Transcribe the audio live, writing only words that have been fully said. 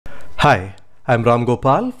Hi, I'm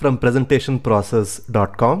Ramgopal from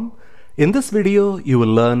presentationprocess.com. In this video, you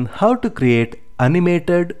will learn how to create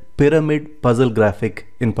animated pyramid puzzle graphic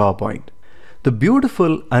in PowerPoint. The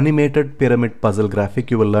beautiful animated pyramid puzzle graphic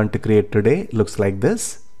you will learn to create today looks like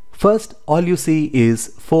this. First, all you see is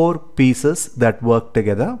 4 pieces that work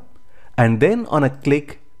together, and then on a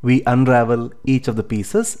click, we unravel each of the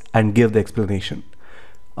pieces and give the explanation.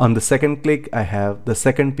 On the second click, I have the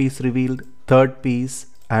second piece revealed, third piece,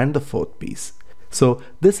 and the fourth piece. So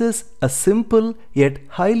this is a simple yet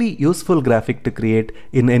highly useful graphic to create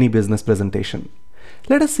in any business presentation.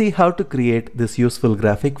 Let us see how to create this useful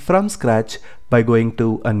graphic from scratch by going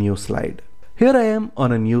to a new slide. Here I am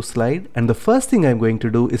on a new slide, and the first thing I'm going to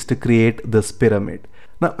do is to create this pyramid.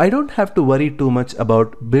 Now I don't have to worry too much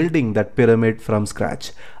about building that pyramid from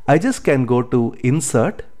scratch. I just can go to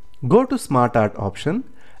Insert, go to Smart Art option,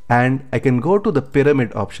 and I can go to the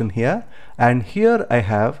pyramid option here, and here I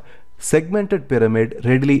have segmented pyramid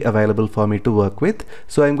readily available for me to work with.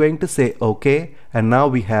 So I'm going to say OK, and now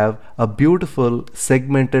we have a beautiful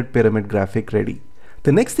segmented pyramid graphic ready.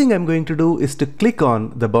 The next thing I'm going to do is to click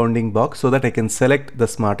on the bounding box so that I can select the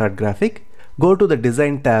Smart Art graphic, go to the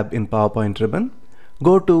Design tab in PowerPoint ribbon,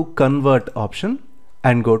 go to Convert option,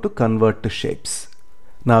 and go to Convert to Shapes.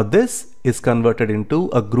 Now this is converted into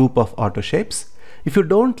a group of auto shapes. If you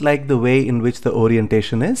don't like the way in which the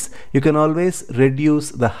orientation is, you can always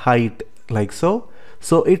reduce the height like so.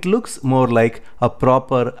 So it looks more like a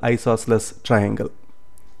proper isosceles triangle.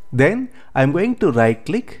 Then I'm going to right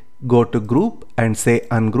click, go to Group and say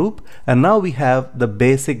Ungroup, and now we have the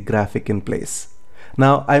basic graphic in place.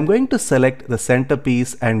 Now I'm going to select the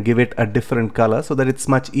centerpiece and give it a different color so that it's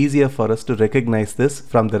much easier for us to recognize this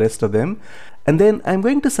from the rest of them. And then I'm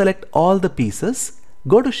going to select all the pieces,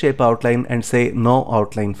 go to Shape Outline and say No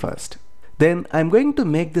Outline first. Then I'm going to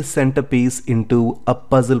make this centerpiece into a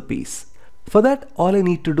puzzle piece. For that, all I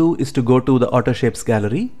need to do is to go to the Auto Shapes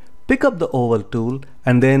gallery, pick up the Oval tool,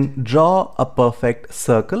 and then draw a perfect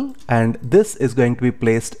circle, and this is going to be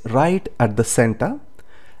placed right at the center.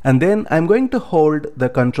 And then I'm going to hold the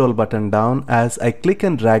Control button down as I click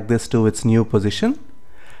and drag this to its new position.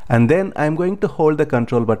 And then I'm going to hold the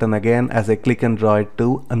Control button again as I click and draw it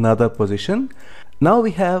to another position. Now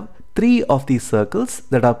we have 3 of these circles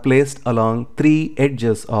that are placed along 3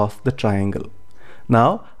 edges of the triangle.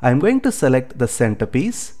 Now I'm going to select the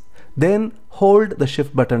centerpiece, then hold the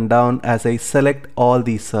Shift button down as I select all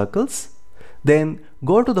these circles, then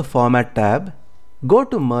go to the Format tab, go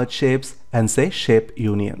to Merge Shapes and say Shape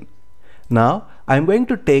Union. Now I'm going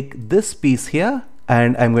to take this piece here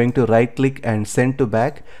and I'm going to right click and send to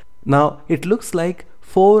back. Now it looks like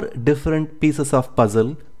 4 different pieces of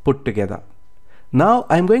puzzle put together. Now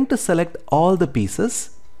I'm going to select all the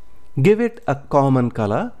pieces, give it a common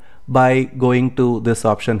color by going to this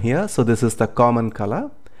option here. So this is the common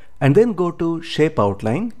color, and then go to Shape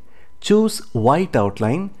Outline, choose White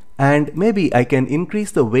Outline, and maybe I can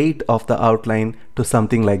increase the weight of the outline to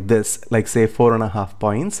something like this, like say 4.5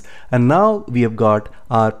 points. And now we have got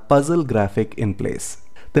our puzzle graphic in place.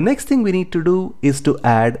 The next thing we need to do is to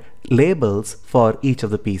add labels for each of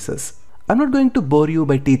the pieces. I'm not going to bore you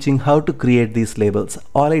by teaching how to create these labels.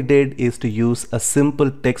 All I did is to use a simple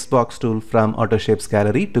text box tool from Auto Shapes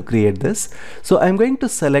Gallery to create this. So I'm going to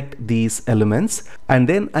select these elements, and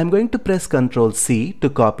then I'm going to press Ctrl C to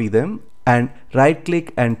copy them and right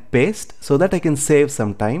click and paste so that I can save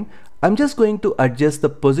some time. I'm just going to adjust the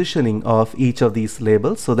positioning of each of these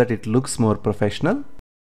labels so that it looks more professional.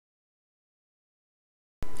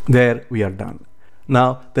 There, we are done.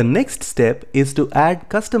 Now the next step is to add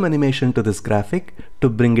custom animation to this graphic to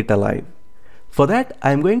bring it alive. For that,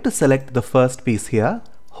 I'm going to select the first piece here,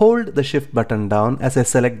 hold the Shift button down as I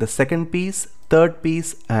select the second piece, third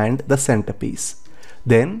piece, and the center piece.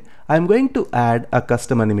 Then I'm going to add a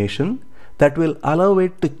custom animation that will allow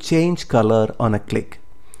it to change color on a click.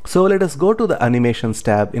 So let us go to the Animations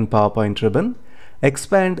tab in PowerPoint ribbon,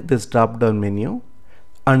 expand this drop down menu.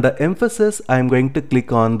 Under Emphasis, I'm going to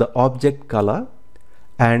click on the Object Color.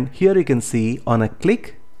 And here you can see on a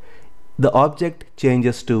click, the object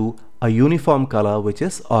changes to a uniform color, which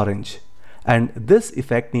is orange. And this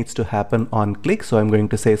effect needs to happen on click. So I'm going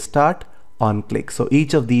to say Start on click. So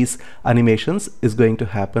each of these animations is going to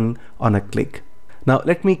happen on a click. Now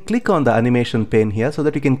let me click on the animation pane here so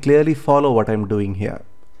that you can clearly follow what I'm doing here.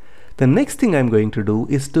 The next thing I'm going to do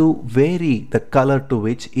is to vary the color to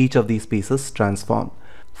which each of these pieces transform.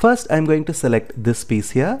 First, I'm going to select this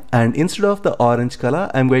piece here, and instead of the orange color,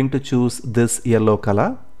 I'm going to choose this yellow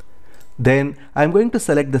color. Then I'm going to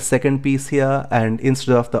select the second piece here, and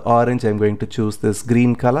instead of the orange, I'm going to choose this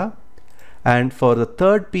green color. And for the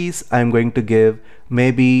third piece, I'm going to give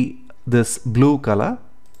maybe this blue color,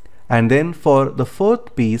 and then for the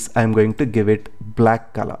fourth piece I'm going to give it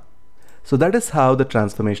black color. So that is how the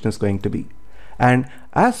transformation is going to be. And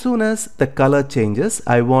as soon as the color changes,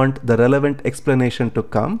 I want the relevant explanation to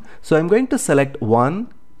come. So I'm going to select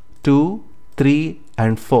 1, 2, 3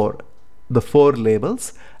 and 4, the 4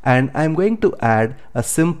 labels, and I'm going to add a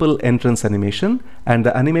simple entrance animation, and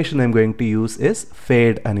the animation I'm going to use is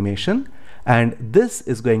fade animation, and this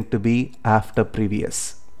is going to be after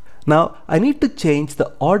previous. Now I need to change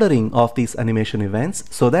the ordering of these animation events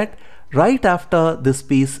so that right after this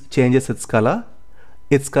piece changes its color,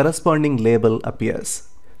 its corresponding label appears.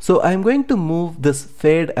 So I'm going to move this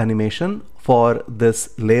fade animation for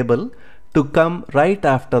this label to come right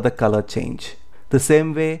after the color change. The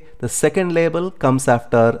same way, the second label comes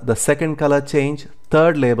after the second color change,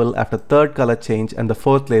 third label after third color change, and the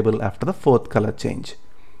fourth label after the fourth color change.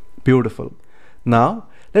 Beautiful. Now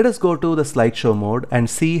let us go to the slideshow mode and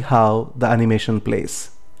see how the animation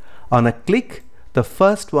plays. On a click, the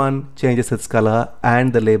first one changes its color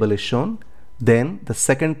and the label is shown. Then the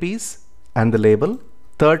second piece and the label,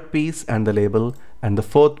 third piece and the label, and the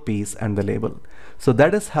fourth piece and the label. So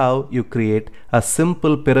that is how you create a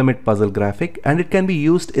simple pyramid puzzle graphic, and it can be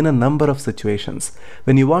used in a number of situations.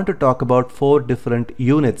 When you want to talk about 4 different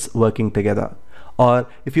units working together, or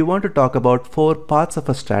if you want to talk about 4 parts of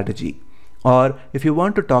a strategy, or if you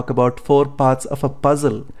want to talk about 4 parts of a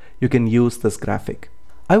puzzle, you can use this graphic.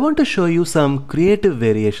 I want to show you some creative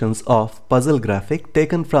variations of puzzle graphic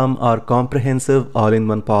taken from our comprehensive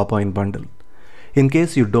all-in-one PowerPoint bundle. In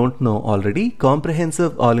case you don't know already,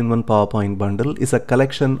 comprehensive all-in-one PowerPoint bundle is a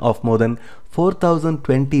collection of more than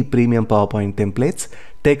 4020 premium PowerPoint templates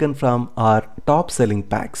taken from our top selling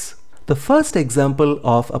packs. The first example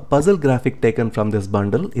of a puzzle graphic taken from this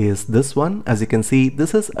bundle is this one. As you can see,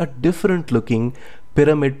 this is a different looking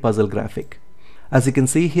pyramid puzzle graphic. As you can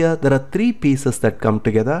see here, there are 3 pieces that come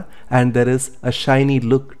together and there is a shiny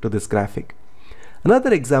look to this graphic.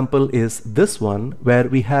 Another example is this one, where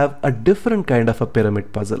we have a different kind of a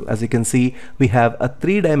pyramid puzzle. As you can see, we have a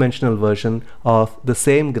 3-dimensional version of the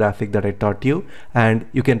same graphic that I taught you, and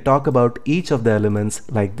you can talk about each of the elements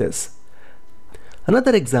like this.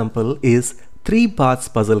 Another example is 3 parts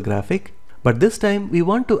puzzle graphic, but this time we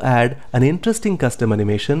want to add an interesting custom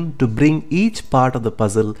animation to bring each part of the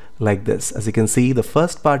puzzle like this. As you can see, the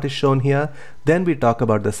first part is shown here, then we talk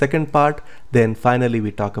about the second part, then finally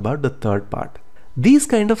we talk about the third part. These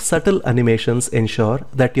kind of subtle animations ensure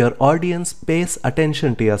that your audience pays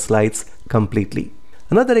attention to your slides completely.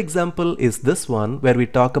 Another example is this one, where we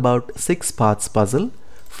talk about 6 parts puzzle.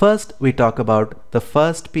 First we talk about the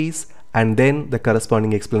first piece and then the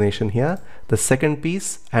corresponding explanation here, the second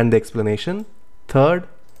piece and the explanation, third,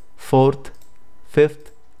 fourth,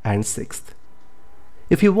 fifth and sixth.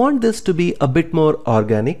 If you want this to be a bit more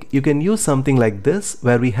organic, you can use something like this,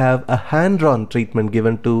 where we have a hand-drawn treatment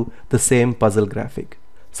given to the same puzzle graphic.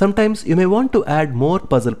 Sometimes you may want to add more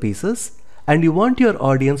puzzle pieces and you want your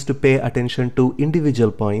audience to pay attention to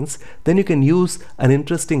individual points, then you can use an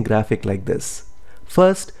interesting graphic like this.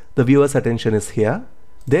 First, the viewer's attention is here.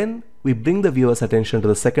 Then we bring the viewer's attention to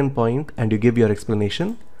the second point and you give your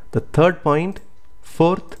explanation. The third point,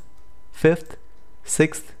 fourth, fifth,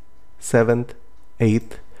 sixth, seventh,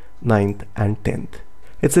 8th, 9th and 10th.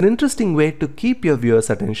 It's an interesting way to keep your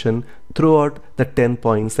viewers' attention throughout the 10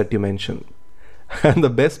 points that you mention. And the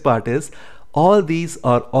best part is, all these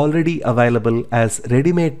are already available as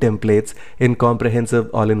ready-made templates in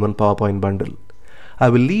comprehensive all-in-one PowerPoint bundle. I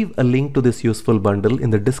will leave a link to this useful bundle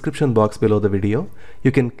in the description box below the video.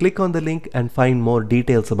 You can click on the link and find more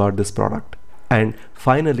details about this product. And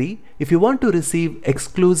finally, if you want to receive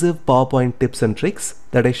exclusive PowerPoint tips and tricks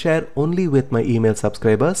that I share only with my email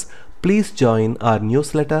subscribers, please join our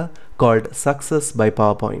newsletter called Success by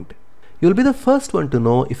PowerPoint. You'll be the first one to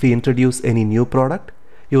know if we introduce any new product.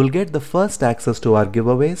 You will get the first access to our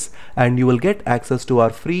giveaways, and you will get access to our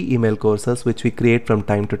free email courses which we create from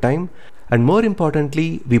time to time. And more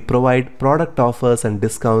importantly, we provide product offers and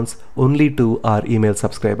discounts only to our email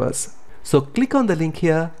subscribers. So click on the link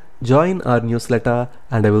here, join our newsletter,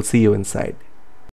 and I will see you inside.